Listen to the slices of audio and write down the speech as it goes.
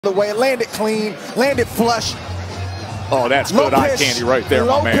The way it landed clean, landed flush. Oh, that's good eye candy right there,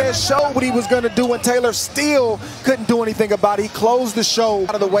 my man. Lopez showed what he was going to do, and Taylor still couldn't do anything about it. He closed the show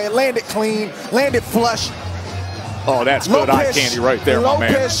out of the way. It landed clean, landed flush. Oh, that's good eye candy right there, my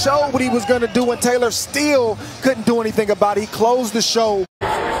man. Lopez showed what he was going to do, and Taylor still couldn't do anything about it. He closed the show.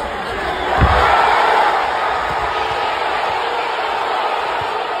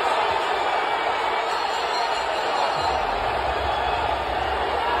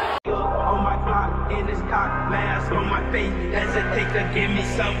 In this cock mask on my face, hesitate to give me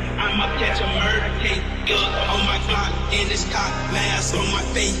some, I'ma catch a murder case. On my block, in this cock mask on my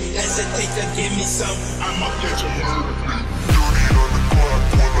face, hesitate to give me some, I'ma catch a murder case.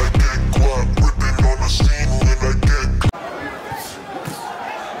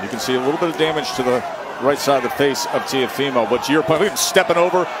 You can see a little bit of damage to the right side of the face of Teofemo, but to your point, look at him stepping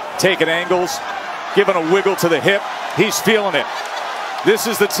over, taking angles, giving a wiggle to the hip. He's feeling it. This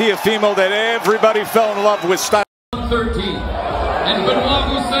is the Teofemo that everybody fell in love with. 13. And Benoit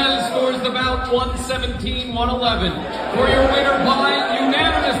Roussel scores the bout 117-111 for your winner by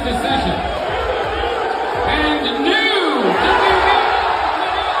unanimous decision. And